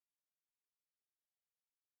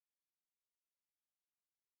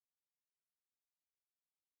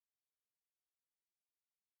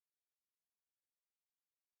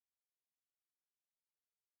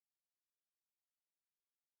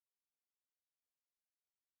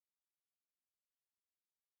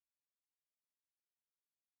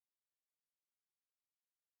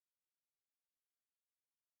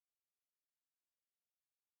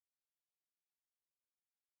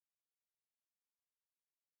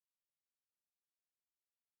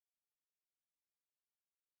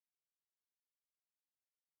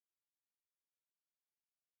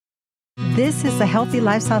This is the Healthy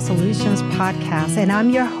Lifestyle Solutions podcast, and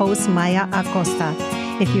I'm your host, Maya Acosta.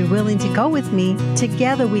 If you're willing to go with me,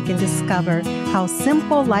 together we can discover how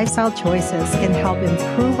simple lifestyle choices can help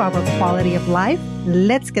improve our quality of life.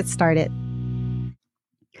 Let's get started.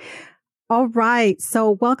 All right.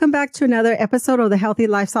 So welcome back to another episode of the Healthy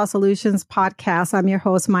Lifestyle Solutions podcast. I'm your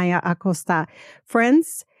host, Maya Acosta.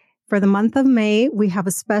 Friends, for the month of May, we have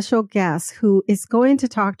a special guest who is going to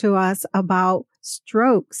talk to us about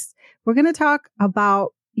strokes. We're going to talk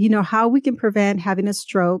about, how we can prevent having a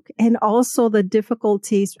stroke and also the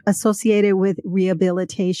difficulties associated with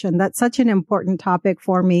rehabilitation. That's such an important topic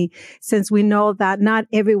for me since we know that not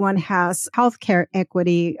everyone has healthcare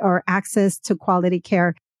equity or access to quality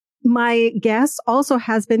care. My guest also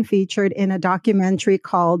has been featured in a documentary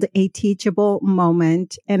called A Teachable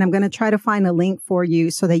Moment, and I'm going to try to find a link for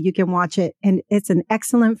you so that you can watch it. And it's an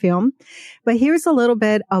excellent film. But here's a little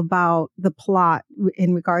bit about the plot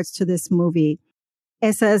in regards to this movie.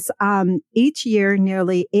 It says, each year,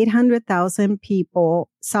 nearly 800,000 people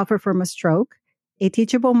suffer from a stroke. A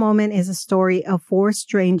Teachable Moment is a story of four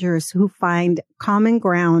strangers who find common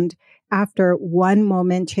ground after one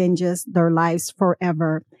moment changes their lives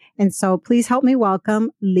forever. And so please help me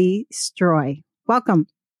welcome Lee Stroy. Welcome.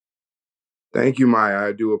 Thank you, Maya.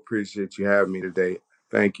 I do appreciate you having me today.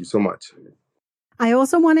 Thank you so much. I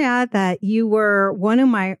also want to add that you were one of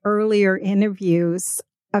my earlier interviews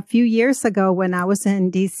a few years ago when I was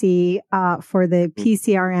in DC for the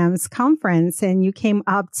PCRM's conference, and you came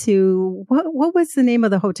up to, what was the name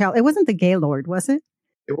of the hotel? It wasn't the Gaylord, was it?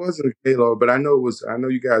 It wasn't Halo, but I know it was. I know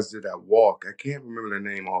you guys did that walk. I can't remember the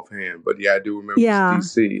name offhand, but yeah, I do remember it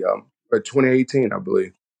was DC. But 2018, I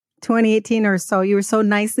believe. 2018 or so. You were so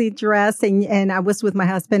nicely dressed, and I was with my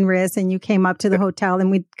husband, Riz, and you came up to the hotel, and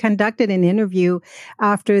we conducted an interview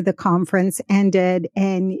after the conference ended,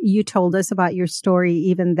 and you told us about your story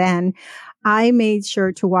even then. I made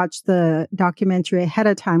sure to watch the documentary ahead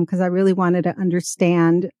of time because I really wanted to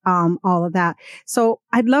understand all of that. So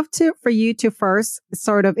I'd love for you to first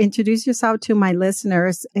sort of introduce yourself to my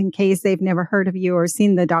listeners in case they've never heard of you or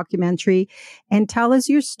seen the documentary, and tell us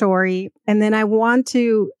your story. And then I want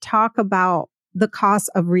to talk about the cost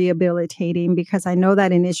of rehabilitating because I know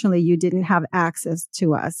that initially you didn't have access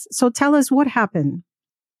to us. So tell us what happened.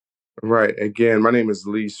 Right. Again, my name is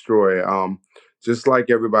Lee Stroy. Just like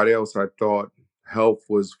everybody else, I thought health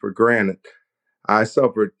was for granted. I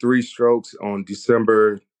suffered 3 strokes on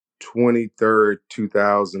December 23rd,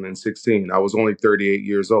 2016. I was only 38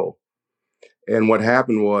 years old. And what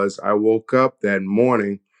happened was I woke up that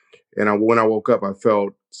morning, and when I woke up, I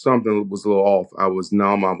felt something was a little off. I was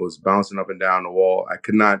numb. I was bouncing up and down the wall. I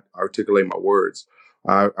could not articulate my words.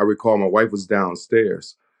 I recall my wife was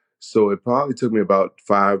downstairs. So it probably took me about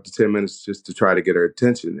 5 to 10 minutes just to try to get her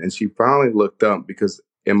attention. And she finally looked up because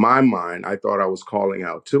in my mind, I thought I was calling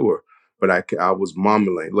out to her, but I was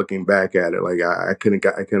mumbling, looking back at it. Like I couldn't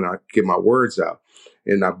get my words out.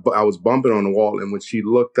 And I was bumping on the wall. And when she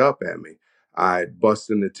looked up at me, I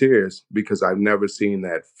bust into tears because I've never seen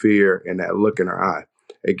that fear and that look in her eye.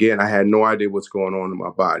 Again, I had no idea what's going on in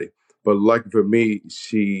my body. But lucky for me,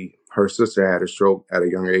 her sister had a stroke at a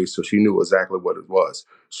young age, so she knew exactly what it was.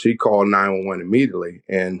 She called 911 immediately,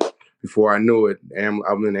 and before I knew it, I'm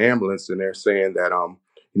in the ambulance, and they're saying that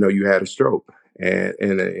you had a stroke, and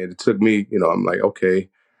it took me, I'm like, okay,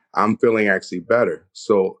 I'm feeling actually better.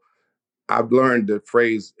 So I've learned the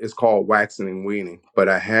phrase, it's called waxing and weaning, but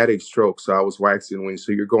I had a stroke, so I was waxing and weaning.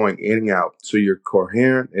 So you're going in and out. So you're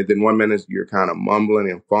coherent, and then one minute you're kind of mumbling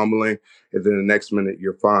and fumbling, and then the next minute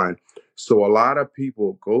you're fine. So a lot of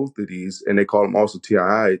people go through these, and they call them also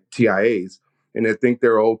TIAs, and they think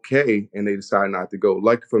they're okay, and they decide not to go.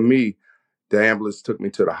 Like for me, the ambulance took me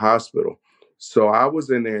to the hospital. So I was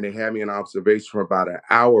in there, and they had me in observation for about an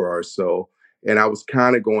hour or so, and I was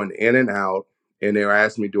kind of going in and out. And they were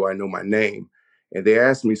asking me, do I know my name? And they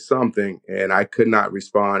asked me something, and I could not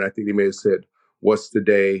respond. I think they may have said, what's the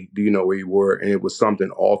day? Do you know where you were? And it was something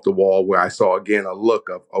off the wall where I saw, again, a look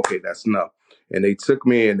of, okay, that's enough. And they took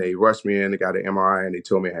me and they rushed me in. They got an MRI, and they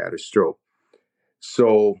told me I had a stroke.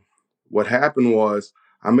 So what happened was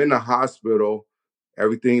I'm in the hospital.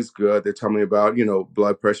 Everything's good. They're telling me about,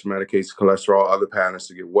 blood pressure medication, cholesterol, other patterns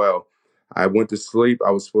to get well. I went to sleep.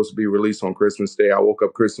 I was supposed to be released on Christmas Day. I woke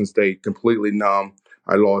up Christmas Day completely numb.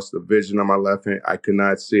 I lost the vision on my left hand. I could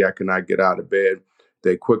not see. I could not get out of bed.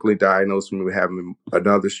 They quickly diagnosed me with having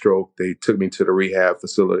another stroke. They took me to the rehab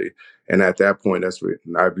facility. And at that point, that's when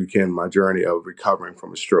I began my journey of recovering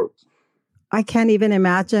from a stroke. I can't even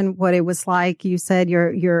imagine what it was like. You said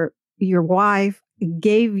your wife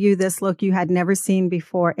gave you this look you had never seen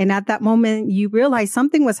before. And at that moment, you realized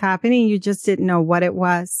something was happening. You just didn't know what it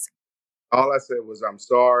was. All I said was, I'm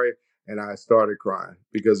sorry. And I started crying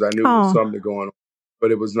because I knew it was Oh, something going on,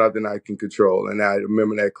 but it was nothing I can control. And I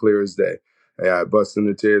remember that clear as day. I busted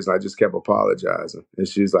into tears and I just kept apologizing. And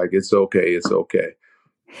she's like, it's okay. It's okay.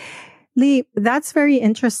 Lee, that's very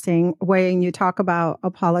interesting when you talk about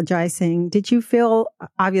apologizing. Did you feel,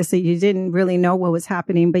 obviously, you didn't really know what was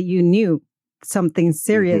happening, but you knew something Hmm.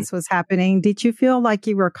 serious was happening. Did you feel like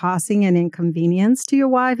you were causing an inconvenience to your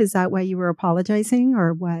wife? Is that why you were apologizing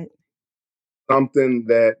or what? Something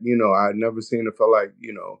that, I'd never seen it felt like,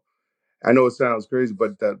 I know it sounds crazy,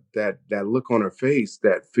 but that look on her face,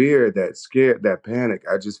 that fear, that scare, that panic,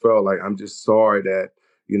 I just felt like I'm just sorry that,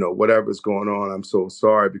 whatever's going on, I'm so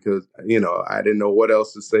sorry because, I didn't know what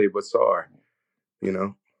else to say but sorry, you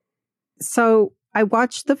know? So I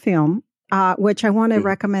watched the film, which I want to Mhm.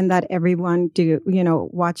 recommend that everyone do,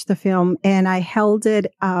 watch the film. And I held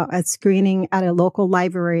it a screening at a local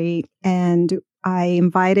library, and I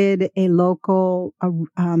invited a local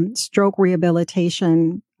stroke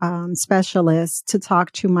rehabilitation specialist to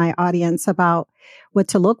talk to my audience about what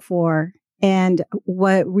to look for and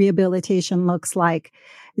what rehabilitation looks like.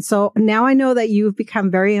 So now I know that you've become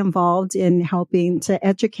very involved in helping to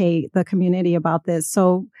educate the community about this.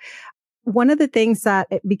 So one of the things that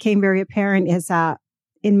it became very apparent is that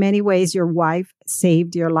in many ways, your wife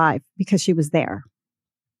saved your life because she was there.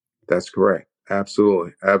 That's correct.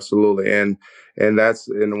 Absolutely. Absolutely. And that's,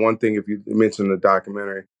 and one thing, if you mention the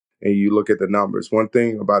documentary and you look at the numbers, one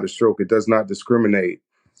thing about a stroke, it does not discriminate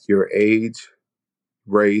your age,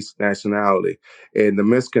 race, nationality. And the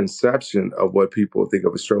misconception of what people think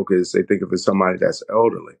of a stroke is they think of it as somebody that's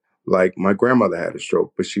elderly. Like my grandmother had a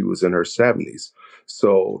stroke, but she was in her 70s.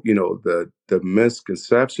 So, the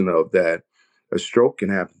misconception of that a stroke can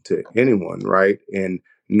happen to anyone, right? And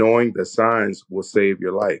knowing the signs will save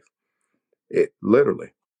your life. It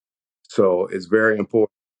literally. So it's very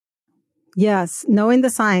important. Yes, knowing the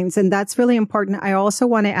signs. And that's really important. I also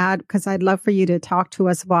want to add, because I'd love for you to talk to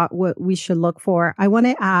us about what we should look for. I want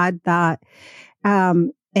to add that,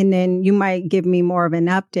 and then you might give me more of an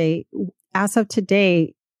update. As of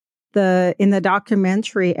today, in the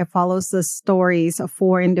documentary, it follows the stories of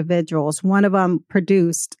four individuals. One of them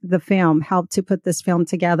produced the film, helped to put this film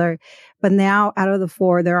together. But now out of the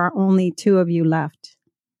four, there are only two of you left.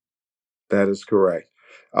 That is correct.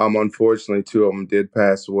 Unfortunately, two of them did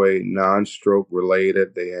pass away, non-stroke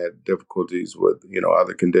related. They had difficulties with,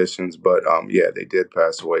 other conditions, but yeah, they did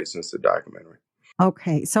pass away since the documentary.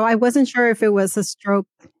 Okay. So I wasn't sure if it was a stroke.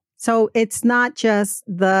 So it's not just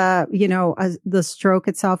the stroke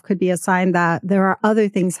itself could be a sign that there are other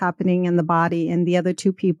things happening in the body, and the other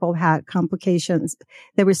two people had complications.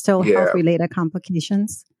 There were still health Yeah, related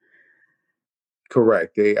complications.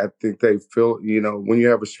 correct. I think they feel, when you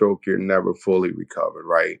have a stroke, you're never fully recovered,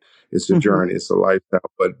 right? It's a Hmm. journey, it's a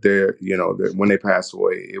lifestyle. But when they passed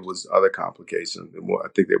away, it was other complications. Well, I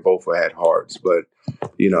think they both had hearts, but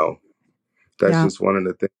you know, that's Yeah. just one of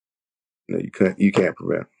the things that you can't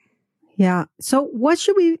prevent. Yeah. So what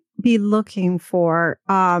should we be looking for?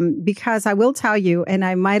 Because I will tell you, and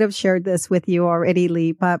I might have shared this with you already,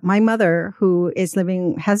 Lee, but my mother, who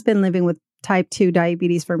has been living with type 2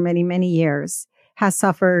 diabetes for many, many years, has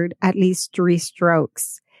suffered at least three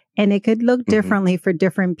strokes. And it could look Hmm. differently for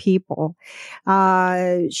different people.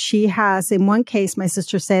 She has, in one case, my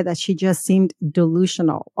sister said that she just seemed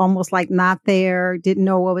delusional, almost like not there, didn't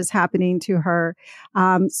know what was happening to her.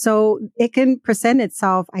 So it can present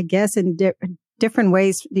itself, I guess, in different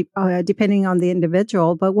ways, depending on the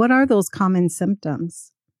individual. But what are those common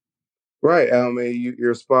symptoms? Right. I mean,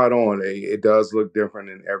 you're spot on. It does look different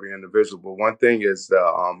in every individual, but one thing is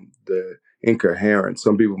the incoherence.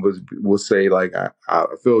 Some people will say like, I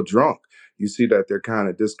feel drunk. You see that they're kind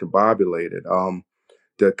of discombobulated.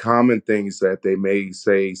 The common things that they may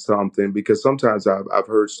say something, because sometimes I've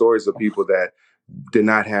heard stories of people that did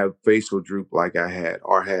not have facial droop like I had,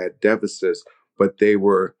 or had deficits, but they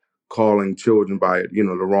were calling children by, the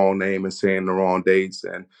wrong name and saying the wrong dates.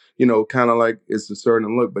 And, kind of like it's a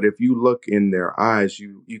certain look. But if you look in their eyes,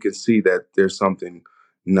 you can see that there's something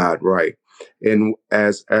not right. And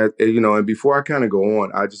and before I kind of go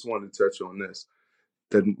on, I just wanted to touch on this.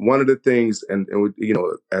 That one of the things,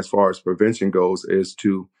 as far as prevention goes, is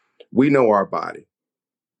we know our body.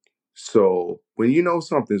 So when you know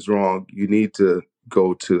something's wrong, you need to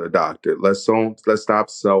go to a doctor. Let's stop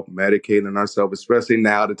self-medicating ourselves, especially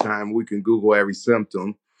now the time we can Google every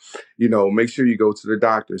symptom. Make sure you go to the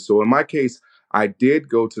doctor. So in my case, I did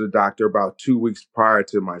go to the doctor about 2 weeks prior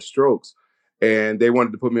to my strokes, and they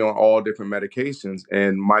wanted to put me on all different medications.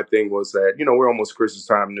 And my thing was that, we're almost Christmas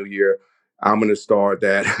time, New Year. I'm going to start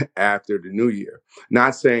that after the new year.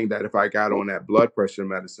 Not saying that if I got on that blood pressure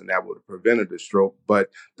medicine, that would have prevented the stroke, but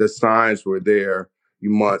the signs were there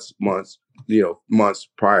months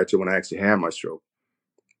prior to when I actually had my stroke.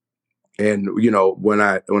 And, when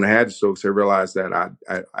I had the strokes, I realized that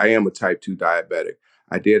I am a type 2 diabetic.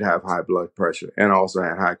 I did have high blood pressure and I also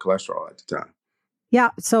had high cholesterol at the time.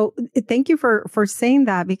 Yeah. So thank you for saying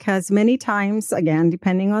that, because many times, again,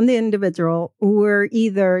 depending on the individual, we're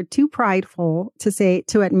either too prideful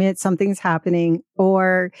to admit something's happening,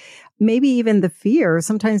 or maybe even the fear.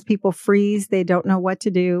 Sometimes people freeze. They don't know what to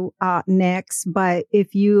do next. But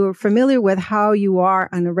if you're familiar with how you are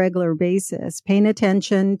on a regular basis, paying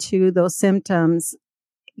attention to those symptoms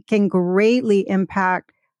can greatly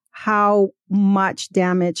impact how much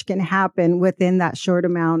damage can happen within that short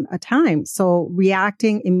amount of time. So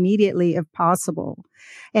reacting immediately if possible.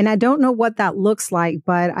 And I don't know what that looks like,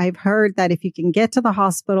 but I've heard that if you can get to the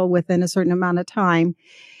hospital within a certain amount of time,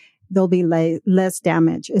 there'll be less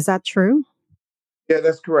damage. Is that true? Yeah,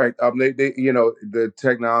 that's correct. The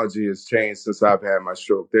technology has changed since I've had my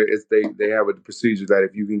stroke. They have a procedure that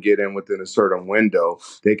if you can get in within a certain window,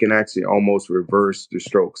 they can actually almost reverse the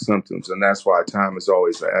stroke symptoms, and that's why time is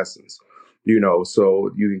always the essence.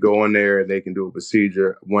 So you can go in there and they can do a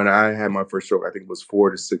procedure. When I had my first stroke, I think it was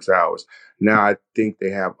 4 to 6 hours. Now I think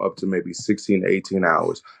they have up to maybe 16 to 18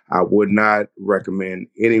 hours. I would not recommend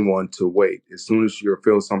anyone to wait. As soon as you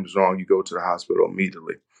feel something's wrong, you go to the hospital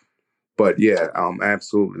immediately. But yeah,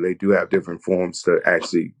 absolutely, they do have different forms that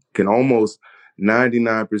actually can almost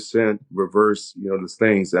 99% reverse, these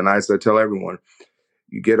things. And as I tell everyone,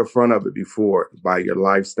 you get in front of it before by your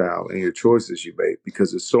lifestyle and your choices you make,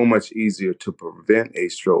 because it's so much easier to prevent a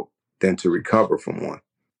stroke than to recover from one.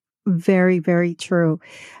 Very, very true.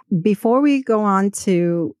 Before we go on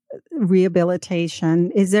to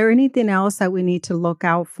rehabilitation, is there anything else that we need to look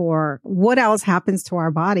out for? What else happens to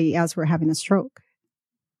our body as we're having a stroke?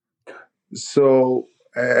 So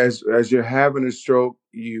as you're having a stroke,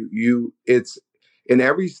 it's in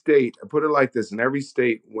every state. I put it like this: in every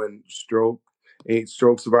state, when stroke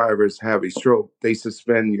survivors have a stroke, they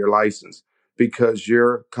suspend your license because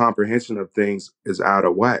your comprehension of things is out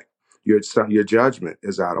of whack. Your judgment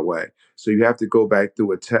is out of whack. So you have to go back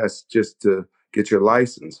through a test just to get your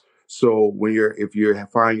license. So if you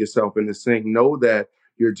find yourself in this thing, know that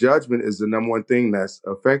your judgment is the number one thing that's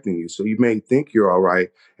affecting you. So you may think you're all right,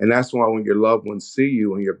 and that's why when your loved ones see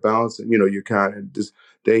you and you're bouncing, you're kind of just,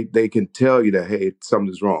 they can tell you that, hey,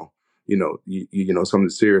 something's wrong. Something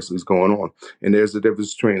seriously is going on. And there's a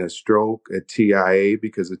difference between a stroke, a TIA,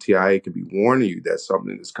 because a TIA can be warning you that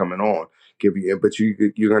something is coming on, but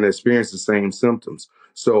you're going to experience the same symptoms.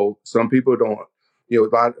 So some people don't,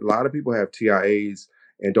 a lot of people have TIAs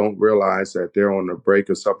and don't realize that they're on the brink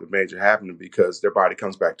of something major happening because their body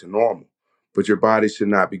comes back to normal. But your body should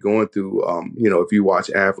not be going through, if you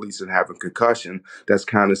watch athletes and have a concussion, that's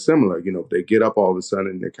kind of similar. If they get up all of a sudden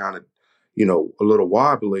and they're kind of, a little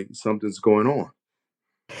wobbly, something's going on.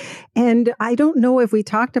 And I don't know if we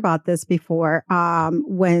talked about this before,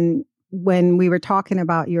 when we were talking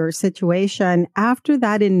about your situation after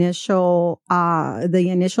that the initial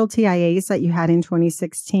TIAs that you had in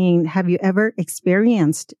 2016. Have you ever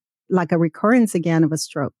experienced like a recurrence again of a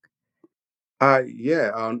stroke?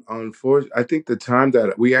 Yeah. Unfortunately, I think the time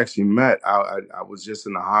that we actually met, I was just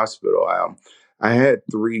in the hospital. I had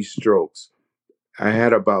 3 strokes. I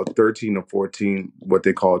had about 13 or 14, what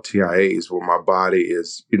they call TIAs, where my body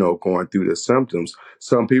is, going through the symptoms.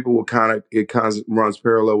 Some people it kind of runs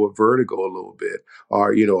parallel with vertigo a little bit,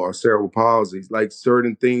 or cerebral palsy. Like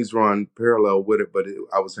certain things run parallel with it, but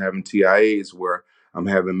I was having TIAs where I'm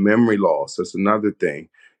having memory loss. That's another thing,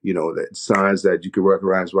 that signs that you can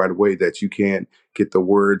recognize right away that you can't get the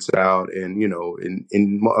words out. And,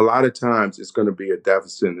 in a lot of times it's going to be a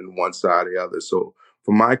deficit in one side or the other. So,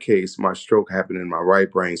 for my case, my stroke happened in my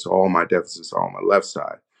right brain, so all my deficits are on my left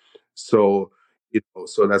side. So,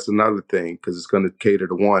 so that's another thing because it's going to cater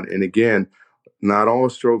to one. And again, not all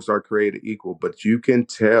strokes are created equal, but you can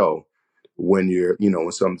tell when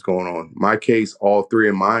when something's going on. My case, all 3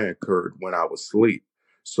 of mine occurred when I was asleep.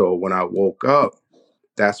 So when I woke up,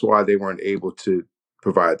 that's why they weren't able to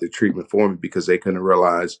provide the treatment for me because they couldn't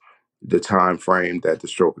realize the time frame that the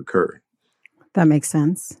stroke occurred. That makes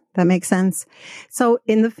sense. That makes sense. So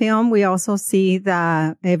in the film, we also see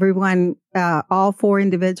that everyone, all 4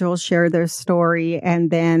 individuals share their story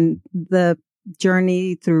and then the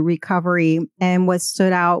journey through recovery. And what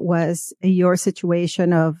stood out was your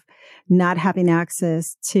situation of not having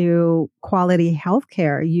access to quality health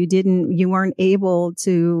care. You weren't able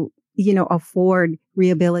to afford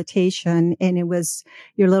rehabilitation. And it was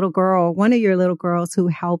your little girl, one of your little girls who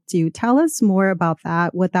helped you. Tell us more about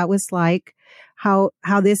that, what that was like, how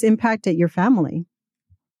this impacted your family.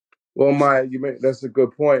 Well, that's a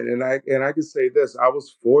good point, and I can say this: I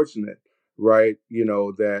was fortunate, right?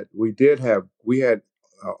 That we had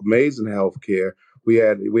amazing health care. We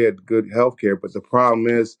had good health care, but the problem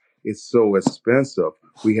is it's so expensive.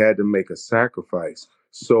 We had to make a sacrifice.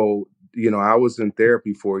 So I was in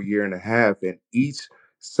therapy for a year and a half, and each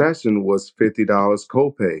session was $50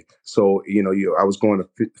 copay. So I was going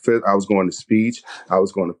to I was going to speech, I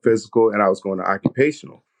was going to physical, and I was going to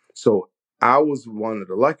occupational. So I was one of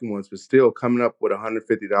the lucky ones, but still coming up with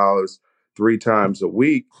 $150 three times a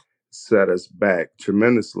week set us back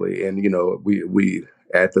tremendously. And we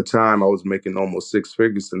at the time I was making almost six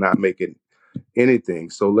figures to not making anything.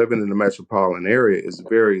 So living in the metropolitan area is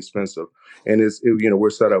very expensive, and we're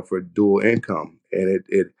set up for dual income, and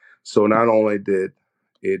it so not only did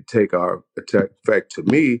it take our effect to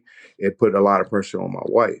me, it put a lot of pressure on my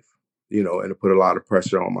wife, and it put a lot of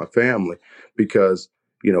pressure on my family because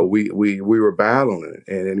we were battling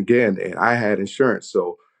it, and again, and I had insurance,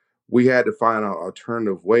 so we had to find out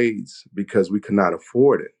alternative ways because we could not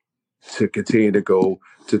afford it to continue to go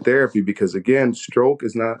to therapy because again, stroke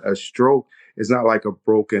is not like a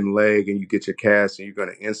broken leg and you get your cast and you're going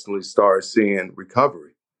to instantly start seeing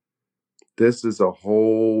recovery. This is a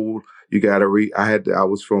whole, you got to I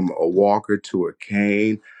was from a walker to a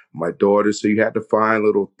cane, my daughter. So you had to find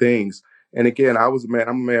little things. And again, I'm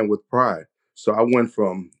a man with pride. So I went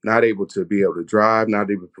from not able to be able to drive, not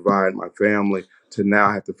able to provide my family to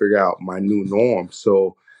now have to figure out my new norm.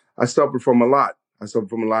 So I suffered from a lot. I suffered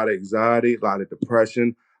from a lot of anxiety, a lot of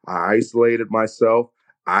depression. I isolated myself.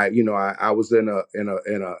 I was in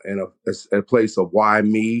a place of why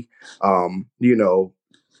me, um, you know,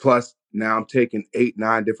 plus now I'm taking 8,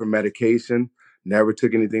 9 different medication. Never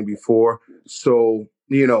took anything before. So,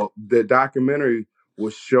 the documentary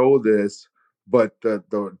will show this, but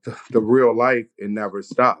the real life, it never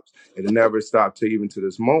stops. It never stopped to even to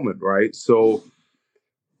this moment, right? So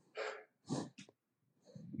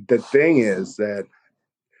the thing is that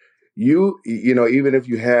even if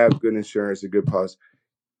you have good insurance and good policy,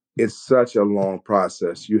 it's such a long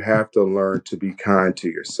process. You have to learn to be kind to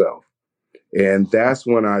yourself. And that's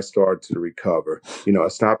when I started to recover. I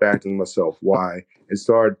stopped acting myself why and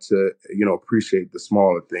started to, appreciate the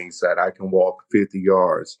smaller things that I can walk 50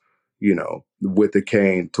 yards, with a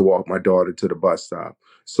cane to walk my daughter to the bus stop.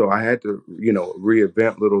 So I had to,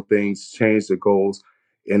 reinvent little things, change the goals.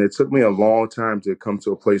 And it took me a long time to come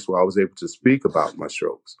to a place where I was able to speak about my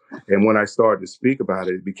strokes. And when I started to speak about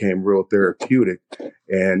it, it became real therapeutic.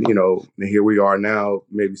 And, here we are now,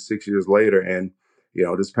 maybe 6 years later. And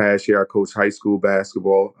this past year, I coached high school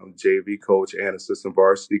basketball. I'm JV coach and assistant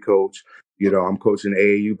varsity coach. I'm coaching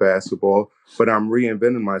AAU basketball, but I'm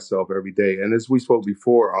reinventing myself every day. And as we spoke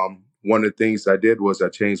before, one of the things I did was I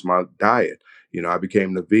changed my diet. I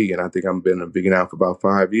became a vegan. I think I've been a vegan now for about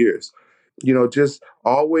 5 years. Just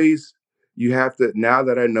always, you have to, now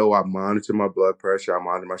that I know I monitor my blood pressure, I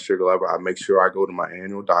monitor my sugar level, I make sure I go to my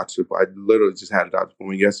annual doctor. I literally just had a doctor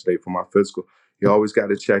appointment yesterday for my physical. You always got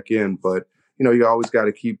to check in, but you always got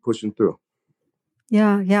to keep pushing through.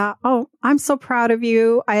 Yeah, yeah. Oh, I'm so proud of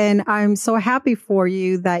you. And I'm so happy for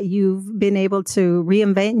you that you've been able to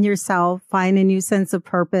reinvent yourself, find a new sense of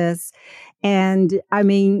purpose. And I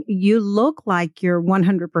mean, you look like you're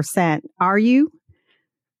 100%. Are you?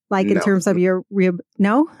 Like in No, terms of your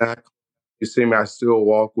no? you see me, I still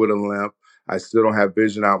walk with a limp. I still don't have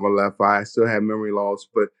vision out my left eye. I still have memory loss,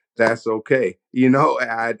 but that's okay.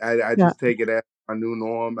 I Yeah. just take it as my new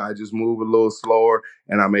norm. I just move a little slower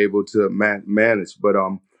and I'm able to manage. But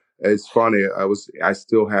it's funny. I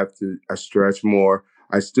still have to, I stretch more.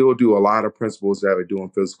 I still do a lot of principles that I do in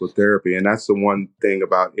physical therapy. And that's the one thing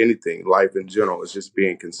about anything, life in general, is just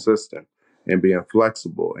being consistent and being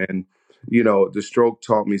flexible. And, the stroke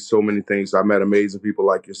taught me so many things. I met amazing people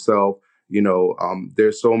like yourself.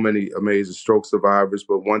 There's so many amazing stroke survivors,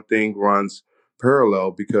 but one thing runs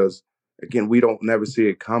parallel because, again, we don't never see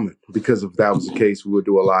it coming. Because if that was the case, we would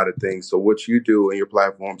do a lot of things. So what you do and your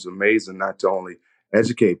platform is amazing, not to only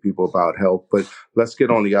educate people about health, but let's get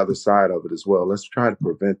on the other side of it as well. Let's try to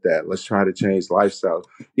prevent that. Let's try to change lifestyle.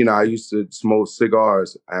 I used to smoke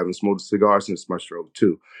cigars. I haven't smoked a cigar since my stroke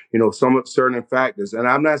too. Some certain factors, and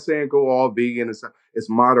I'm not saying go all vegan. It's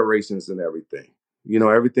moderations and everything.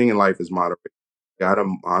 Everything in life is moderate. You got to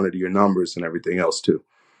monitor your numbers and everything else too.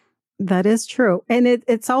 That is true. And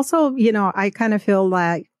it's also, I kind of feel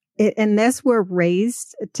like unless we're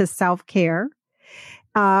raised to self-care,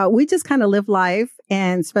 we just kind of live life.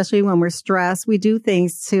 And especially when we're stressed, we do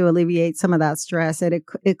things to alleviate some of that stress.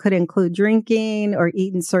 It could include drinking or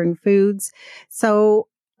eating certain foods. So,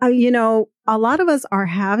 a lot of us are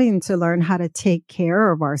having to learn how to take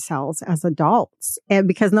care of ourselves as adults, and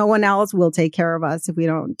because no one else will take care of us if we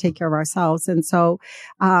don't take care of ourselves. And so,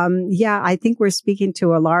 I think we're speaking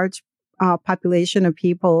to a large population of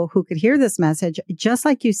people who could hear this message. Just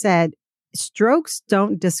like you said, strokes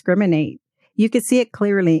don't discriminate. You could see it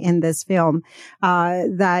clearly in this film,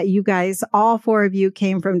 that you guys, all four of you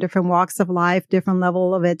came from different walks of life, different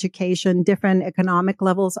level of education, different economic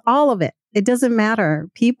levels, all of it. It doesn't matter.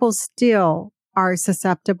 People still are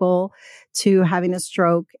susceptible to having a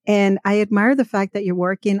stroke. And I admire the fact that you're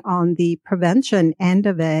working on the prevention end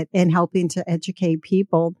of it and helping to educate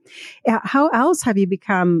people. How else have you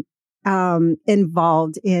become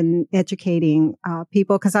involved in educating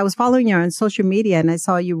people? Because I was following you on social media and I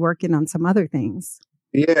saw you working on some other things.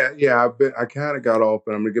 Yeah. I kind of got off,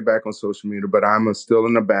 and I'm gonna get back on social media. But still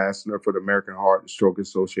an ambassador for the American Heart and Stroke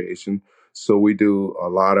Association. So we do a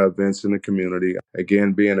lot of events in the community.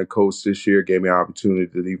 Again, being a coach this year gave me an opportunity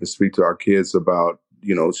to even speak to our kids about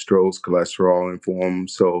strokes, cholesterol, and form.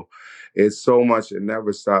 So it's so much. It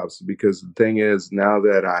never stops, because the thing is, now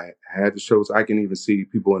that I had the shows, I can even see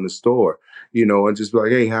people in the store, and just be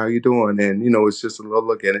like, "Hey, how you doing?" And it's just a little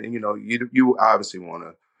look at it. And you obviously want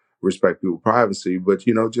to respect people's privacy, but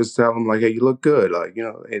just tell them like, "Hey, you look good," like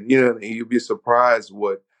and you'd be surprised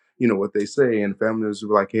what they say. And families will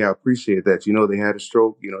be like, "Hey, I appreciate that. They had a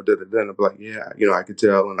stroke, da da da." And I'm like, "Yeah, I could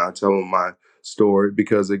tell," and I tell them my story,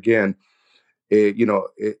 because again,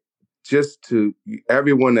 it just to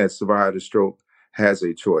everyone that survived a stroke has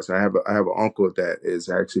a choice. I have an uncle that has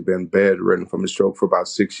actually been bedridden from a stroke for about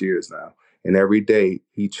 6 years now, and every day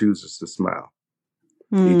he chooses to smile.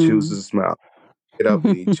 He chooses to smile, get up,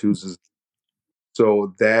 and he chooses.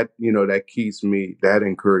 So that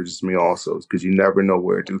encourages me also, because you never know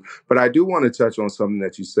where to. But I do want to touch on something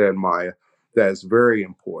that you said, Maya, that's very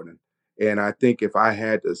important. And I think if I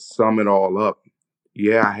had to sum it all up,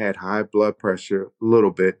 yeah, I had high blood pressure, a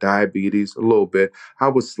little bit, diabetes, a little bit. I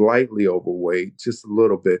was slightly overweight, just a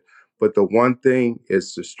little bit. But the one thing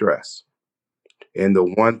is the stress. And the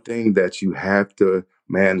one thing that you have to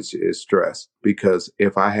manage is stress. Because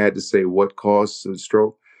if I had to say what caused the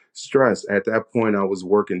stroke, stress. At that point, I was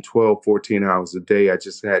working 12, 14 hours a day. I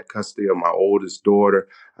just had custody of my oldest daughter.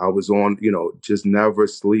 I was on, just never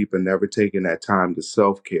sleep and never taking that time to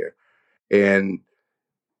self-care. And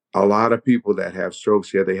a lot of people that have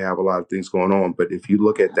strokes, yeah, they have a lot of things going on. But if you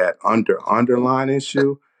look at that underlying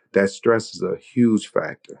issue, that stress is a huge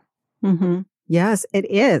factor. Mm-hmm. Yes, it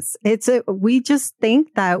is. We just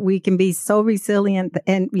think that we can be so resilient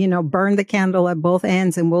and, burn the candle at both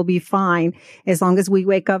ends and we'll be fine as long as we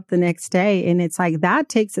wake up the next day. And it's like that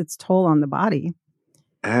takes its toll on the body.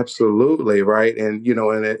 Absolutely. Right. And,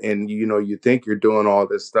 you think you're doing all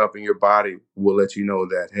this stuff, and your body will let you know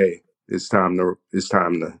that, hey, it's time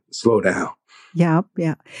to slow down. Yeah.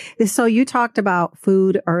 Yeah. So you talked about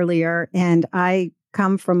food earlier, and I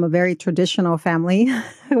come from a very traditional family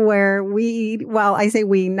where we eat, well, I say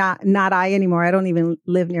we, not I anymore. I don't even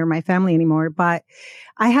live near my family anymore, but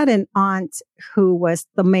I had an aunt who was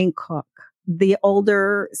the main cook, the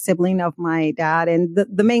older sibling of my dad, and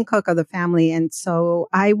the main cook of the family. And so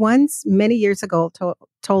I once, many years ago,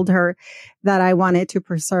 told her that I wanted to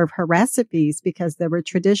preserve her recipes because they were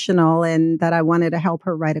traditional, and that I wanted to help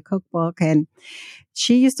her write a cookbook. And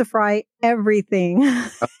she used to fry everything.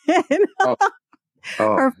 Oh,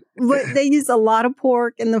 oh. They use a lot of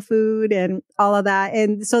pork in the food and all of that.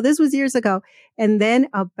 And so this was years ago. And then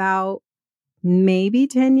about maybe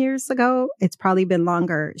 10 years ago, it's probably been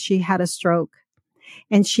longer, she had a stroke.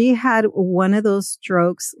 And she had one of those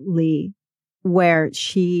strokes, Lee, where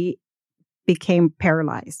she became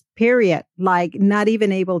paralyzed, period, like not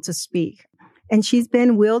even able to speak. And she's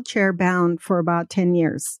been wheelchair bound for about 10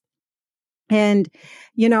 years. And,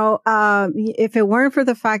 if it weren't for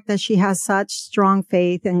the fact that she has such strong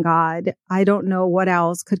faith in God, I don't know what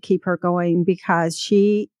else could keep her going, because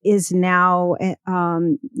she is now,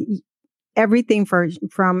 everything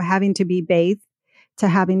from having to be bathed to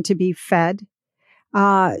having to be fed.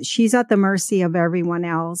 She's at the mercy of everyone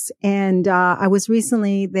else. And, I was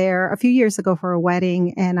recently there a few years ago for a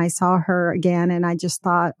wedding, and I saw her again, and I just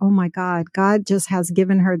thought, oh my God, God just has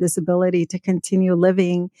given her this ability to continue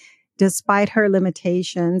living despite her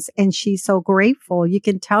limitations. And she's so grateful. You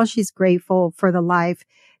can tell she's grateful for the life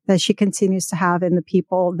that she continues to have and the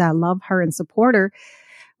people that love her and support her.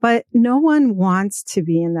 But no one wants to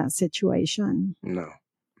be in that situation. No,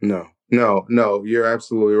 No, you're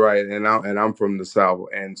absolutely right. And I'm from the South,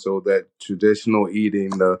 and so that traditional eating,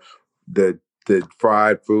 the the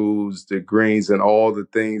fried foods, the greens, and all the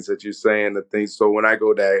things that you're saying, the things. So when I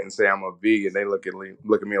go there and say I'm a vegan, they look at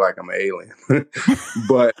me like I'm an alien.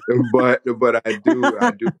 but but I do,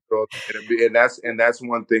 and that's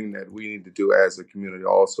one thing that we need to do as a community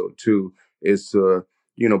also too, is to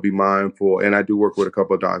be mindful. And I do work with a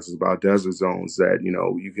couple of doctors about desert zones, that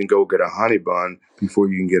you can go get a honey bun before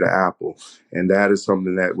you can get an apple, and that is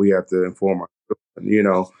something that we have to inform our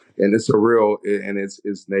children, and it's a real, and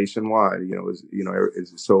it's nationwide,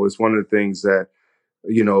 so it's one of the things that,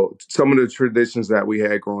 some of the traditions that we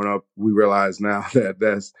had growing up, we realize now that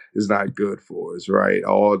that's is not good for us, right?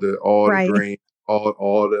 All the Right. grain,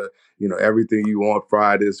 all the, everything you want,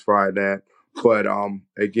 fried this, fried that. But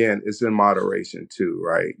again, it's in moderation too,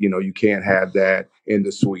 right? You can't have that in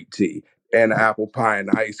the sweet tea and apple pie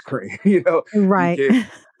and ice cream. You Right. can't.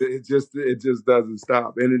 It just doesn't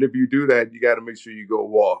stop. And then if you do that, you got to make sure you go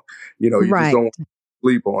walk. You just Right. don't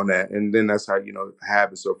sleep on that, and then that's how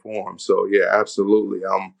habits are formed. So yeah, absolutely.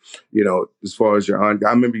 As far as your aunt, I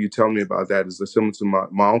remember you telling me about that. It's similar to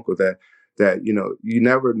my uncle, that you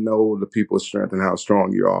never know the people's strength and how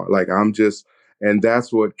strong you are. Like, and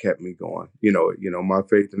that's what kept me going. My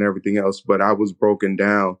faith and everything else. But I was broken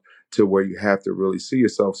down to where you have to really see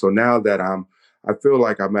yourself. So now that I feel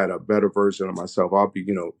like I'm at a better version of myself. I'll be,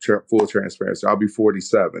 full transparency. I'll be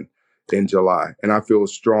 47 in July, and I feel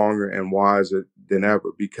stronger and wiser than ever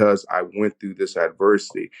because I went through this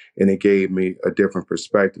adversity, and it gave me a different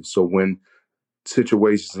perspective. So when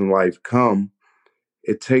situations in life come,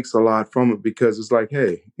 it takes a lot from it, because it's like,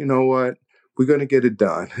 hey, you know what? We're going to get it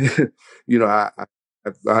done. you know,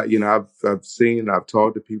 I've seen, I've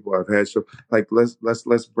talked to people, I've had show, like,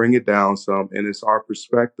 let's bring it down some, and it's our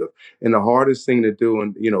perspective. And the hardest thing to do,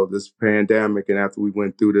 in this pandemic, and after we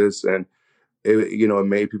went through this, and it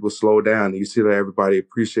made people slow down. You see that everybody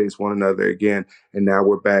appreciates one another again, and now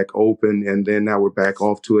we're back open, and then now we're back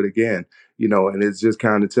off to it again. And it just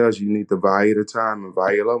kind of tells you need to value the time and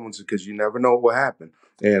value your loved ones, because you never know what will happen.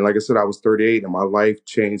 And like I said, I was 38, and my life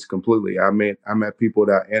changed completely. I met people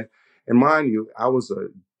that, and mind you, I was a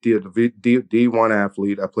D1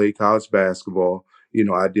 athlete. I played college basketball.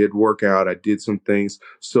 I did work out. I did some things.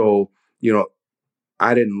 So,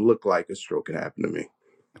 I didn't look like a stroke had happened to me.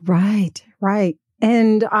 Right. Right.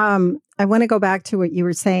 And I want to go back to what you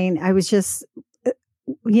were saying. I was just,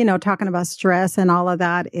 talking about stress, and all of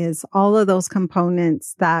that is all of those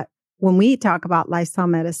components that when we talk about lifestyle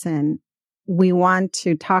medicine, we want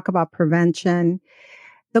to talk about prevention.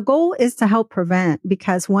 The goal is to help prevent,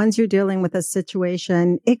 because once you're dealing with a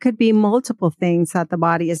situation, it could be multiple things that the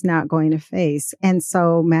body is not going to face. And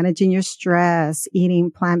so managing your stress, eating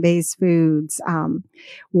plant-based foods,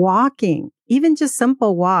 walking, even just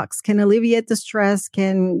simple walks can alleviate the stress,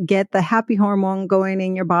 can get the happy hormone going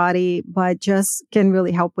in your body, but just can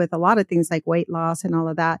really help with a lot of things like weight loss and all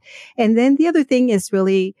of that. And then the other thing is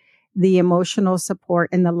really the emotional support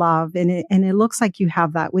and the love. And it looks like you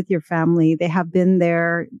have that with your family. They have been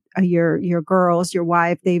there, your girls, your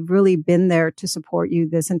wife, they've really been there to support you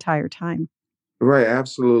this entire time. Right,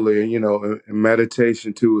 absolutely. And and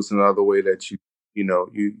meditation too is another way that you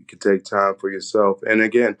can take time for yourself. And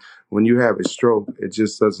again, when you have a stroke, it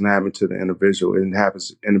just doesn't happen to the individual. It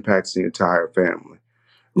impacts the entire family.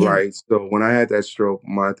 Yeah. Right. So when I had that stroke,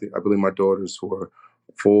 I believe my daughters were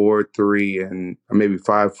 4, 3, and maybe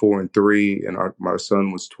 5, 4, and 3, and my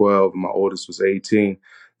son was 12, and my oldest was 18.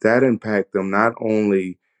 That impacted them not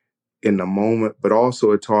only in the moment, but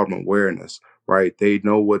also it taught them awareness, right? They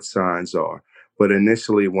know what signs are. But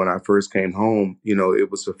initially, when I first came home,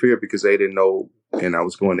 it was a fear, because they didn't know, and I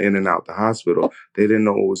was going in and out the hospital. They didn't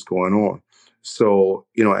know what was going on. So,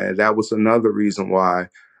 and that was another reason why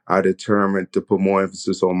I determined to put more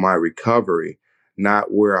emphasis on my recovery,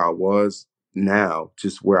 not where I was now,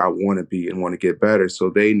 just where I want to be and want to get better. So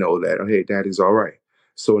they know that, oh, hey, daddy's all right.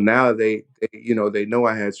 So now they know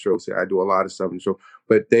I had strokes. I do a lot of stuff in stroke,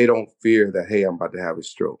 but they don't fear that, hey, I'm about to have a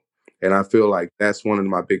stroke. And I feel like that's one of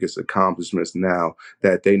my biggest accomplishments now,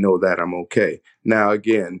 that they know that I'm okay. Now,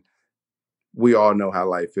 again, we all know how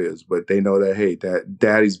life is, but they know that, hey, that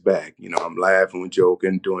daddy's back. I'm laughing,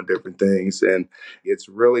 joking, doing different things. And it's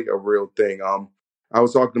really a real thing. I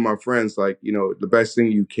was talking to my friends, like, the best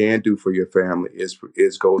thing you can do for your family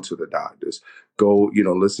is go to the doctors, go,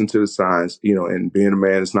 listen to the signs, and being a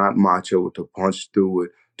man is not macho to punch through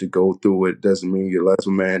it, to go through it. Doesn't mean you're less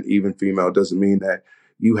of a man, even female. Doesn't mean that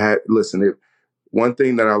listen, one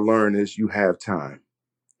thing that I learned is you have time.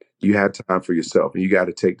 You have time for yourself, and you got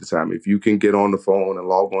to take the time. If you can get on the phone and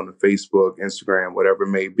log on to Facebook, Instagram, whatever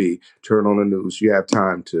it may be, turn on the news, you have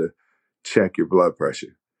time to check your blood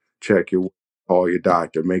pressure, check your, call your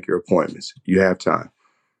doctor, make your appointments. You have time.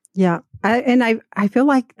 Yeah. I feel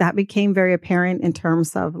like that became very apparent in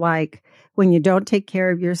terms of like when you don't take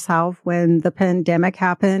care of yourself, when the pandemic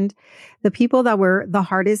happened, the people that were the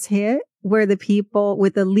hardest hit were the people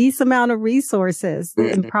with the least amount of resources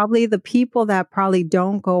and Mhm. probably the people that probably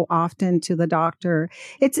don't go often to the doctor.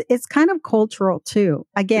 It's kind of cultural too.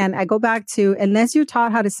 Again, I go back to unless you're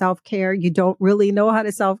taught how to self-care, you don't really know how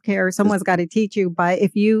to self-care. Someone's got to teach you. But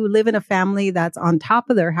if you live in a family that's on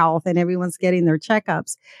top of their health and everyone's getting their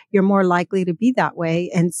checkups, you're more likely to be that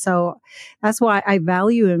way. And so that's why I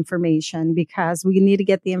value information because we need to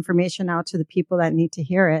get the information out to the people that need to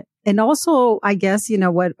hear it. And also, I guess,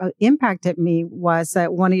 what impacted me was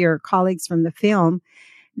that one of your colleagues from the film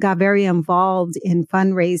got very involved in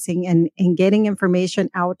fundraising and getting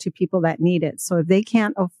information out to people that need it. So if they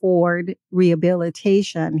can't afford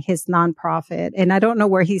rehabilitation, his nonprofit, and I don't know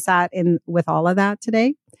where he's at in with all of that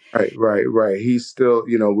today. Right. He's still,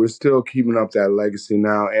 we're still keeping up that legacy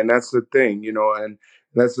now. And that's the thing, and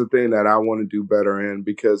that's the thing that I want to do better in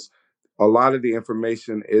because a lot of the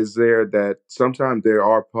information is there that sometimes there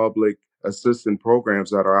are public assistant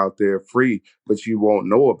programs that are out there free, but you won't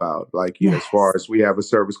know about. Like, as far Yes. as we have a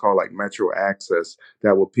service called like Metro Access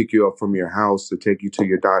that will pick you up from your house to take you to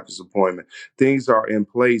your doctor's appointment. Things are in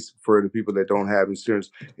place for the people that don't have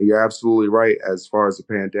insurance. And you're absolutely right. As far as the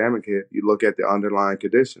pandemic hit, you look at the underlying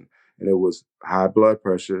condition and it was high blood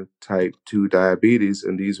pressure, type 2 diabetes.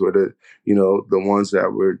 And these were the ones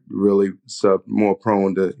that were really more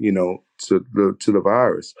prone to, to the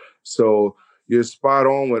virus. So you're spot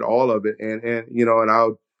on with all of it. And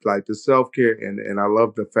I'll like the self-care. And I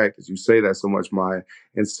love the fact that you say that so much, Maya.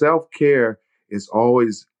 And self-care is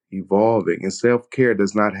always evolving and self-care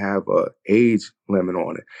does not have a age limit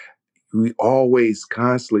on it. We always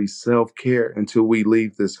constantly self-care until we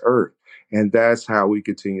leave this earth. And that's how we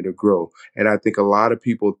continue to grow. And I think a lot of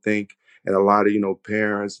people think, and a lot of,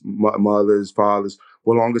 parents, mothers, fathers,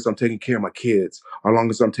 well, long as I'm taking care of my kids, as long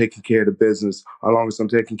as I'm taking care of the business, as long as I'm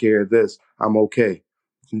taking care of this, I'm okay.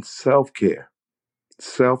 And self-care,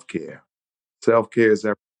 self-care is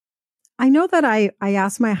everything. I know that I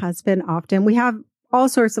ask my husband often, we have all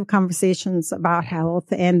sorts of conversations about health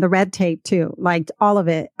and the red tape too, like all of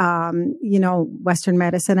it, Western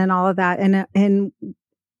medicine and all of that. And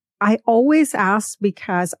I always ask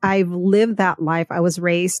because I've lived that life. I was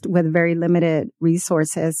raised with very limited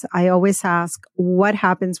resources. I always ask what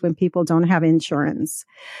happens when people don't have insurance.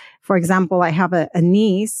 For example, I have a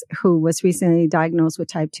niece who was recently diagnosed with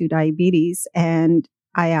type 2 diabetes, and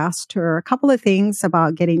I asked her a couple of things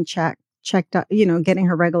about getting checked up, getting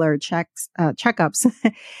her regular checkups.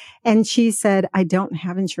 And she said, I don't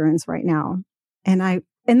have insurance right now.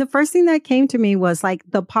 And the first thing that came to me was like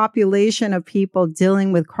the population of people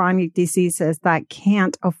dealing with chronic diseases that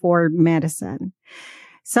can't afford medicine.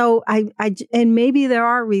 So and maybe there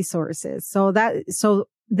are resources. So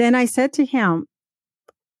then I said to him,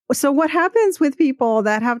 so what happens with people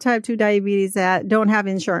that have type 2 diabetes that don't have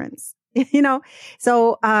insurance?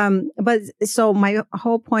 So my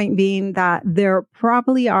whole point being that there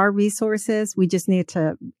probably are resources. We just need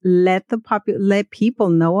to let people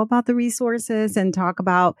know about the resources and talk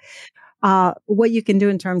about what you can do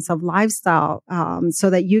in terms of lifestyle, so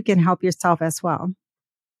that you can help yourself as well.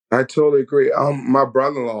 I totally agree. My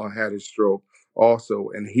brother-in-law had a stroke also,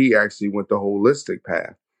 and he actually went the holistic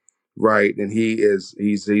path. Right. And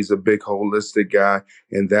he's a big holistic guy.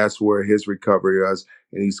 And that's where his recovery is.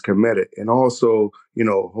 And he's committed. And also,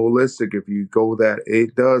 holistic, if you go that,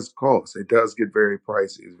 it does cost. It does get very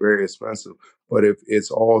pricey. It's very expensive. But if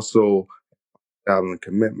it's also out on the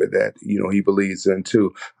commitment that, he believes in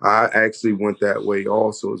too. I actually went that way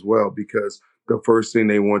also as well, because the first thing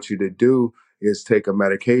they want you to do is take a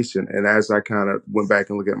medication. And as I kind of went back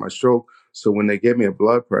and looked at my stroke, so when they gave me a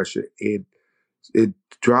blood pressure, it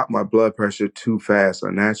dropped my blood pressure too fast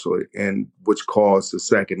unnaturally, and which caused the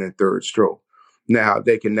second and third stroke. Now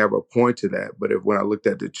they can never point to that, but when I looked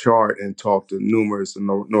at the chart and talked to numerous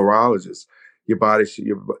neurologists, your body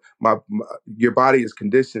your body is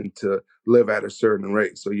conditioned to live at a certain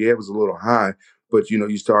rate. So yeah, it was a little high, but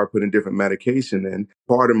you start putting different medication in.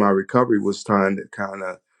 Part of my recovery was trying to kind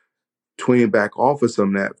of tween back off of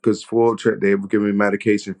some of that, because they were giving me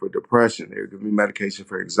medication for depression. They were giving me medication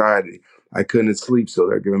for anxiety. I couldn't sleep, so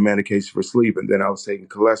they're giving medication for sleep. And then I was taking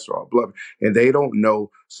cholesterol, blood, and they don't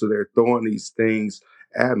know. So they're throwing these things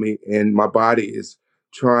at me, and my body is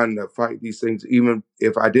trying to fight these things. Even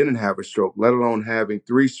if I didn't have a stroke, let alone having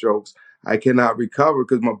 3 strokes, I cannot recover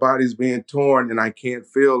because my body's being torn and I can't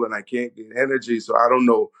feel and I can't get energy. So I don't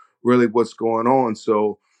know really what's going on.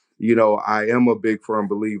 So I am a big firm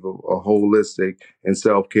believer of holistic and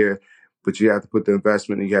self-care, but you have to put the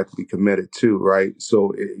investment and you have to be committed too, right?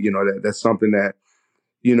 So, that's something that,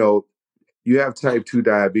 you know, you have type 2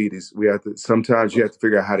 diabetes. Sometimes you have to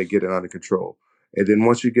figure out how to get it under control. And then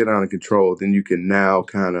once you get it under control, then you can now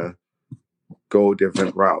kind of go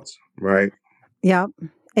different routes, right? Yeah,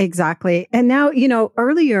 exactly. And now,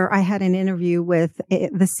 earlier I had an interview with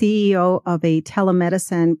the CEO of a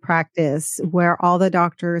telemedicine practice where all the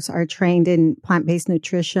doctors are trained in plant-based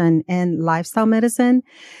nutrition and lifestyle medicine.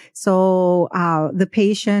 So the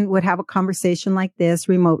patient would have a conversation like this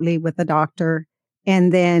remotely with the doctor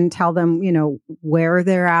and then tell them, where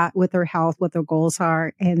they're at with their health, what their goals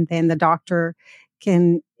are. And then the doctor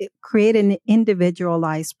can create an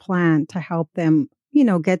individualized plan to help them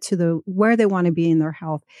get to where they want to be in their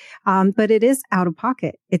health. But it is out of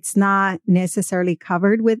pocket. It's not necessarily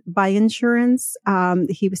covered by insurance.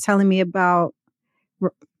 He was telling me about,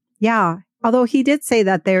 yeah. Although he did say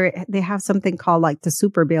that they have something called like the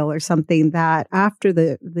super bill or something that after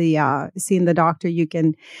the seeing the doctor, you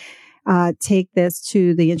can take this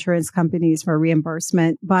to the insurance companies for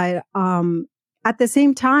reimbursement. But at the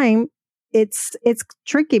same time, it's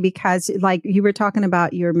tricky because like you were talking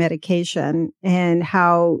about your medication and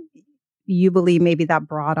how you believe maybe that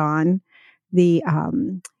brought on the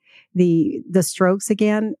strokes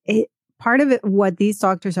again. Part of it, what these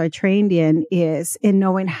doctors are trained in is in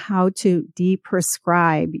knowing how to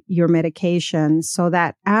de-prescribe your medication so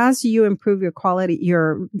that as you improve your quality,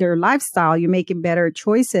 their lifestyle, you're making better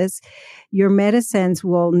choices, your medicines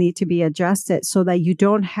will need to be adjusted so that you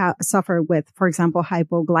don't suffer with, for example,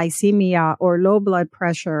 hypoglycemia or low blood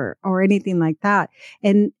pressure or anything like that.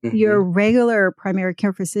 And your regular primary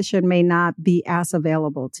care physician may not be as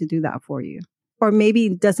available to do that for you, or maybe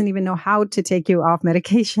doesn't even know how to take you off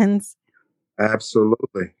medications.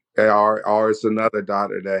 Absolutely. Or it's another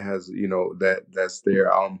doctor that has, that's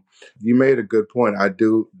there. You made a good point. I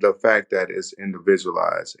do the fact that it's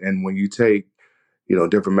individualized. And when you take,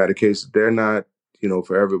 different medications, they're not,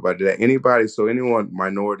 for everybody. So anyone,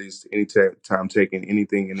 minorities, time taking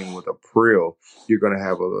anything with a prill, you're going to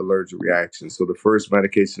have an allergic reaction. So the first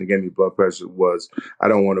medication that gave me blood pressure was, I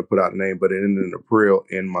don't want to put out a name, but it ended in a prill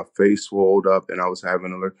and my face swelled up and I was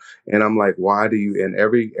having alert. And I'm like, why do you, and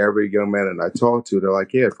every young man that I talk to, they're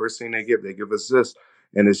like, yeah, first thing they give us this.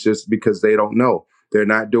 And it's just because they don't know. They're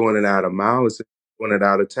not doing it out of malice, they're doing it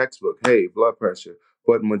out of textbook. Hey, blood pressure.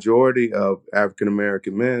 But majority of African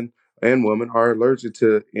American men and women are allergic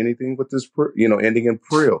to anything with this, ending in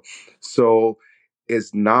prill. So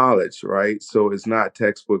it's knowledge, right? So it's not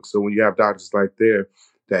textbook. So when you have doctors like there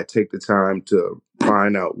that take the time to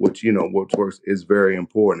find out what works is very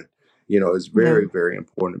important. It's Yeah. very, very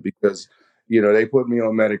important because, they put me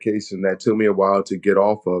on medication that took me a while to get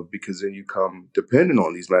off of because then you come dependent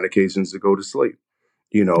on these medications to go to sleep.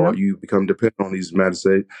 Yep. You become dependent on these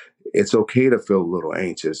medicines. It's okay to feel a little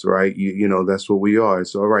anxious, right? That's what we are.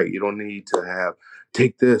 It's all right. You don't need to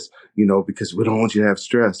take this, because we don't want you to have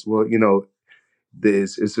stress. Well,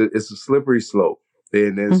 it's a slippery slope.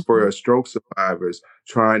 And it's for stroke survivors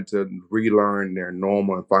trying to relearn their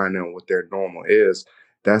normal and find out what their normal is.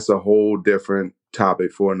 That's a whole different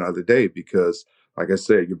topic for another day because, like I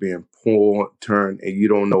said, you're being pulled, turned, and you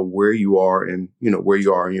don't know where you are and where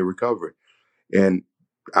you are in your recovery. And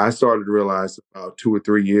I started to realize about 2 or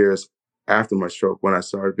 3 years after my stroke when I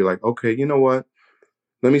started to be like, okay, you know what?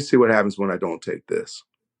 Let me see what happens when I don't take this.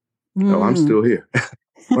 Oh, I'm Mm. still here.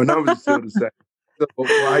 My numbers are still the same. So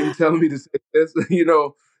why are you telling me to say this?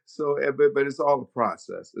 So, but it's all a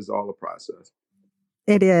process. It's all a process.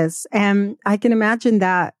 It is. And I can imagine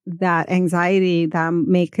that anxiety that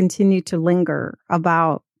may continue to linger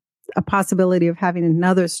about a possibility of having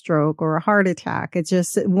another stroke or a heart attack. It's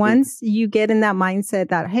just once you get in that mindset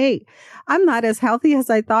that, hey, I'm not as healthy as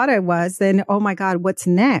I thought I was, then, oh my God, what's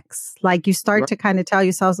next? Like you start Right. to kind of tell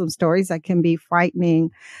yourself some stories that can be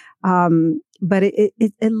frightening. But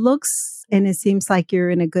it looks and it seems like you're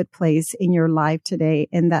in a good place in your life today.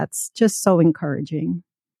 And that's just so encouraging.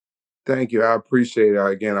 Thank you. I appreciate it.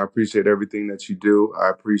 Again, I appreciate everything that you do. I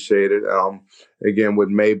appreciate it. Again, with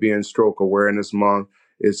May being Stroke Awareness Month,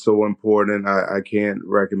 it's so important. I can't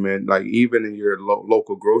recommend, like, even in your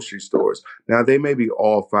local grocery stores. Now, they may be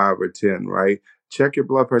all 5 or 10, right? Check your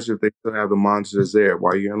blood pressure if they still have the monitors there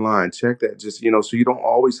while you're in line. Check that just, so you don't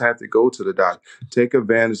always have to go to the doctor. Take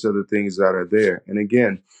advantage of the things that are there. And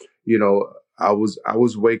again, I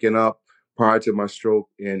was waking up prior to my stroke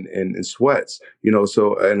in sweats,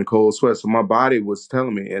 so in cold sweats. So my body was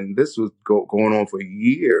telling me, and this was going on for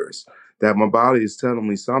years, that my body is telling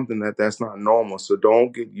me something that's not normal. So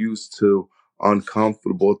don't get used to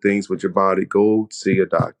uncomfortable things with your body, go see a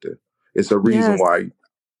doctor. It's a reason Yes. why you're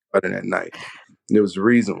running at night. There was a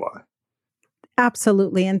reason why.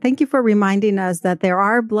 Absolutely. And thank you for reminding us that there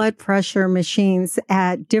are blood pressure machines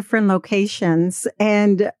at different locations.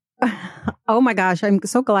 And oh my gosh, I'm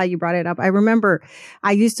so glad you brought it up. I remember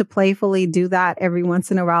I used to playfully do that every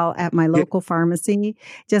once in a while at my Yeah, local pharmacy.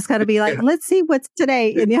 Just got to be like, yeah, let's see what's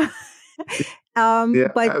today. And yeah,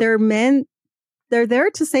 but yeah. they're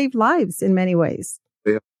there to save lives in many ways.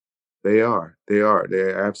 They, they are. They are.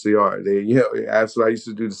 They absolutely are. They, absolutely. I used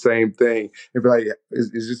to do the same thing and be like,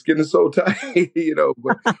 it's just getting so tight,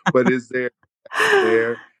 but is there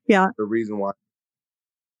Yeah. the reason why?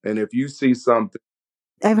 And if you see something,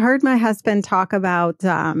 I've heard my husband talk about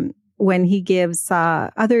when he gives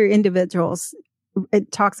other individuals,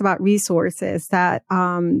 it talks about resources that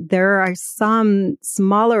there are some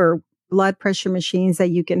smaller blood pressure machines that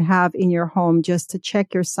you can have in your home just to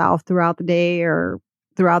check yourself throughout the day or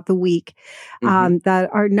throughout the week mhm, that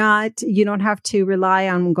are not, you don't have to rely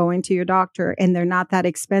on going to your doctor and they're not that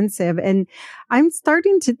expensive. And I'm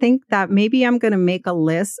starting to think that maybe I'm going to make a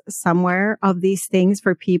list somewhere of these things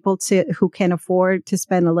for people who can afford to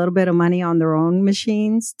spend a little bit of money on their own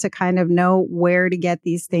machines to kind of know where to get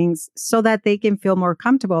these things so that they can feel more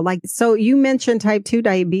comfortable. Like, so you mentioned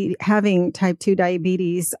having type 2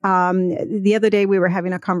 diabetes. The other day we were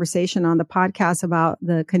having a conversation on the podcast about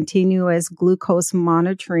the continuous glucose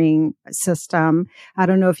monitoring system. I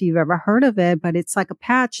don't know if you've ever heard of it, but it's like a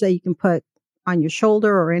patch that you can put on your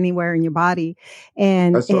shoulder or anywhere in your body. I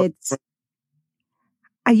And saw.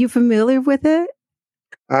 are you familiar with it?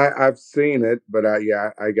 I've seen it, but I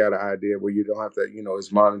got an idea where you don't have to,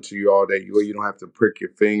 it's monitor you all day. You don't have to prick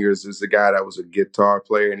your fingers. There's a guy that was a guitar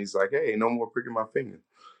player, and he's like, "Hey, no more pricking my finger."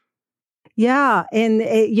 Yeah. And,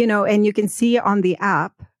 and you can see on the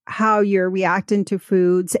app how you're reacting to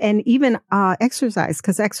foods and even exercise,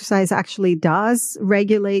 because exercise actually does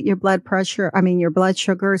regulate your blood pressure. I mean, your blood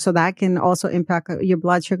sugar. So that can also impact your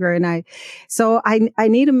blood sugar. And I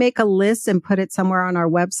need to make a list and put it somewhere on our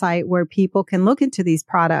website where people can look into these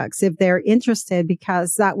products if they're interested,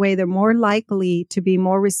 because that way they're more likely to be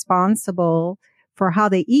more responsible for how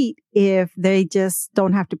they eat if they just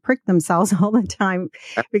don't have to prick themselves all the time,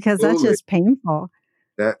 because that's Absolutely. just painful.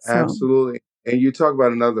 That So, absolutely. And you talk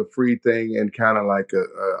about another free thing and kind of like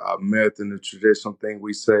a myth and the traditional thing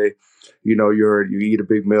we say, you eat a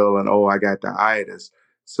big meal and I got the itis.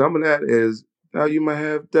 Some of that is now you might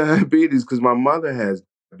have diabetes because my mother has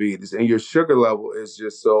diabetes and your sugar level is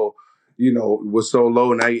just so, was so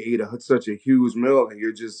low. Now you eat such a huge meal and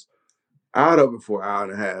you're just out of it for an hour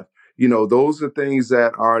and a half. Those are things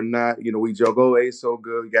that are not, we joke, oh, it's so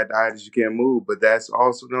good, you got diabetes, you can't move. But that's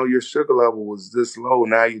also, no, your sugar level was this low.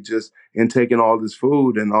 Now you're just intaking all this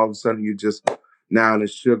food, and all of a sudden you're just now in a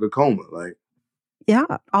sugar coma. Like, yeah,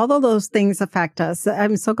 all of those things affect us.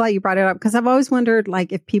 I'm so glad you brought it up because I've always wondered,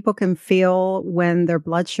 like, if people can feel when their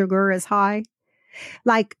blood sugar is high.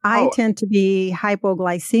 Like I oh, tend to be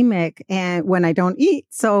hypoglycemic and when I don't eat.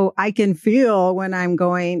 So I can feel when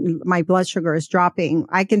my blood sugar is dropping.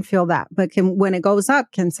 I can feel that. But when it goes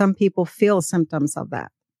up, can some people feel symptoms of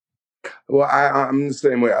that? well, I'm the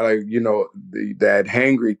same way. I like, that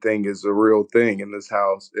hangry thing is a real thing in this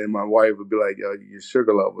house. And my wife would be like, "Yo, your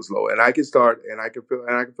sugar level's low." And I can start, and I can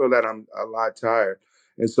feel that I'm a lot tired.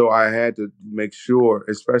 And so I had to make sure,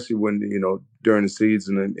 especially when, during the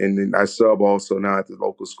season, and then I sub also now at the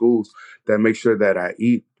local schools, that make sure that I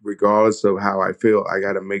eat regardless of how I feel. I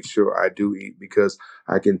got to make sure I do eat because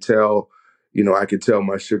I can tell, I can tell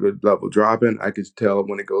my sugar level dropping. I can tell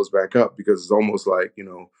when it goes back up because it's almost like,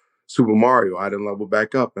 Super Mario. I didn't level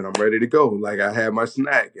back up and I'm ready to go. Like I had my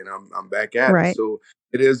snack and I'm back at it. Right. So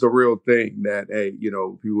it is a real thing that, hey,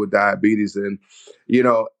 people with diabetes and,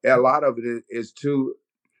 a lot of it is too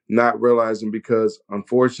not realizing because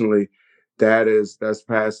unfortunately that's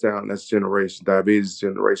passed down. That's generation, diabetes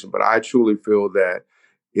generation. But I truly feel that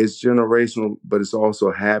it's generational, but it's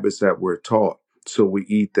also habits that we're taught. So we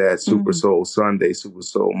eat that Super Mm, Soul Sunday, Super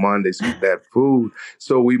Soul Monday, that food.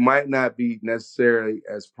 So we might not be necessarily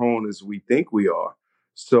as prone as we think we are.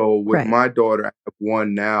 So with right. my daughter, I have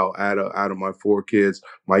one now out of my four kids.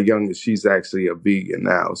 My youngest, she's actually a vegan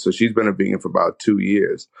now. So she's been a vegan for about 2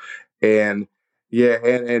 years. And yeah,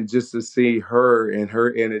 and just to see her and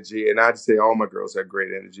her energy, and I'd say all my girls have great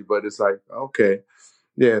energy, but it's like, okay,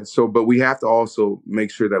 yeah. So, but we have to also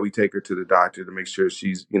make sure that we take her to the doctor to make sure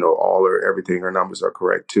she's, everything, her numbers are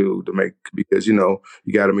correct too, because, you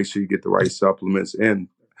got to make sure you get the right supplements in,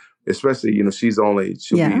 especially,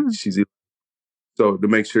 Yeah. she's so to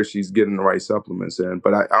make sure she's getting the right supplements in.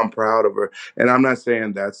 But I'm proud of her. And I'm not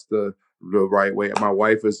saying that's the the right way. My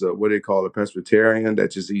wife is what they call a pescatarian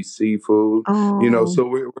that just eats seafood. Oh,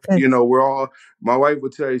 So that's, we're all. My wife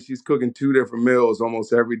would tell you she's cooking 2 different meals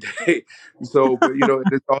almost every day. So, but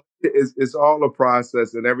it's all a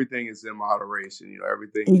process, and everything is in moderation.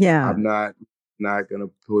 Everything. yeah, I'm not gonna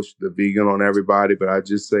push the vegan on everybody, but I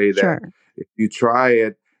just say that sure. if you try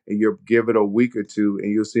it and you give it a week or two,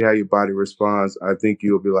 and you'll see how your body responds. I think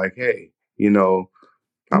you'll be like, hey, I'm gonna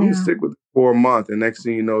Yeah. stick with it for a month, and next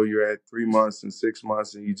thing you know, you're at 3 months and 6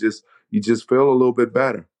 months, and you just feel a little bit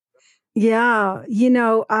better. Yeah,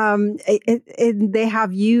 they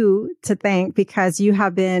have you to thank because you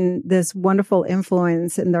have been this wonderful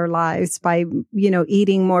influence in their lives by,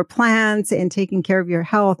 eating more plants and taking care of your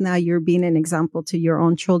health. Now you're being an example to your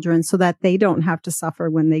own children so that they don't have to suffer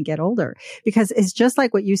when they get older. Because it's just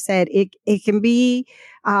like what you said, it can be,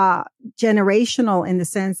 generational in the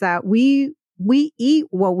sense that we eat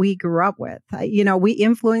what we grew up with. We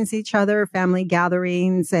influence each other, family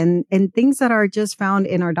gatherings and things that are just found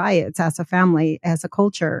in our diets as a family, as a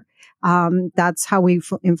culture. That's how we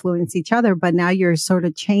influence each other. But now you're sort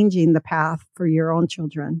of changing the path for your own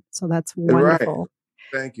children. So that's Right. wonderful.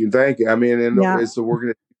 Thank you. Thank you. I mean, and Yeah. it's a work that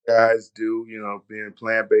you guys do, being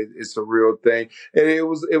plant-based. It's a real thing. And it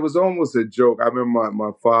was almost a joke. I remember my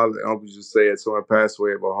father and uncle just say it, someone passed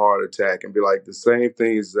away of a heart attack and be like, the same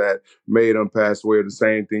things that made him pass away are the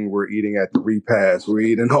same thing we're eating at the repast. We're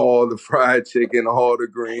eating all the fried chicken, all the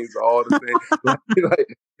greens, all the things.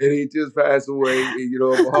 And he just passed away,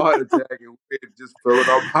 of a heart attack, and we're just filling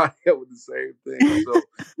our body up with the same thing. So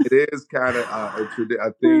it is kind of a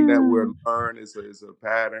thing that we're learn. It's a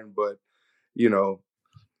pattern, but Yeah.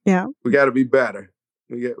 we got to be better.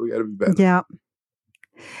 We got to be better. Yeah.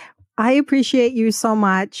 I appreciate you so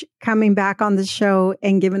much coming back on the show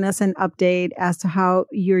and giving us an update as to how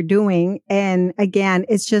you're doing. And again,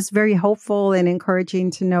 it's just very hopeful and encouraging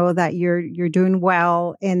to know that you're doing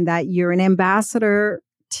well and that you're an ambassador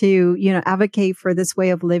to, advocate for this way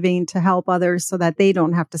of living to help others so that they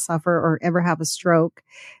don't have to suffer or ever have a stroke.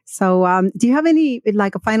 So, do you have any,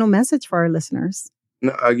 like a final message for our listeners?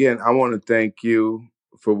 No, again, I want to thank you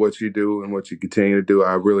for what you do and what you continue to do.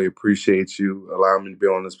 I really appreciate you allowing me to be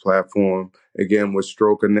on this platform. Again, with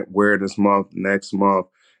Stroke Awareness Month next month,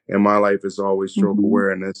 and my life is always stroke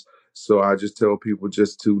awareness. So I just tell people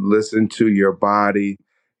just to listen to your body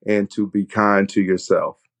and to be kind to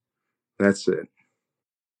yourself. That's it.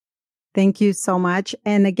 Thank you so much.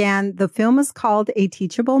 And again, the film is called A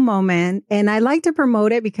Teachable Moment, and I like to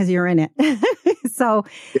promote it because you're in it. So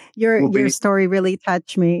your story really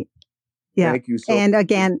touched me. Yeah. Thank you so And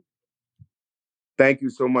again, thank you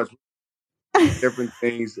so much. Different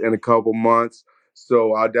things in a couple months.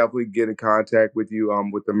 So I'll definitely get in contact with you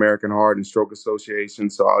with the American Heart and Stroke Association.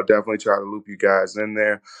 So I'll definitely try to loop you guys in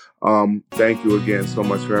there. Thank you again so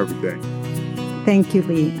much for everything. Thank you,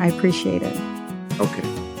 Lee. I appreciate it. Okay.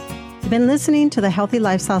 You've been listening to the Healthy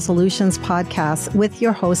Lifestyle Solutions podcast with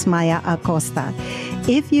your host, Maya Acosta.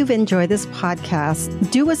 If you've enjoyed this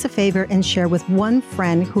podcast, do us a favor and share with one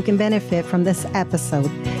friend who can benefit from this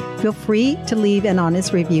episode. Feel free to leave an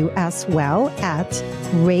honest review as well at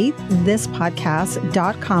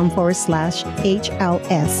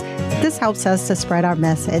ratethispodcast.com/HLS. This helps us to spread our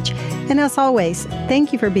message. And as always,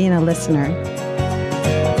 thank you for being a listener.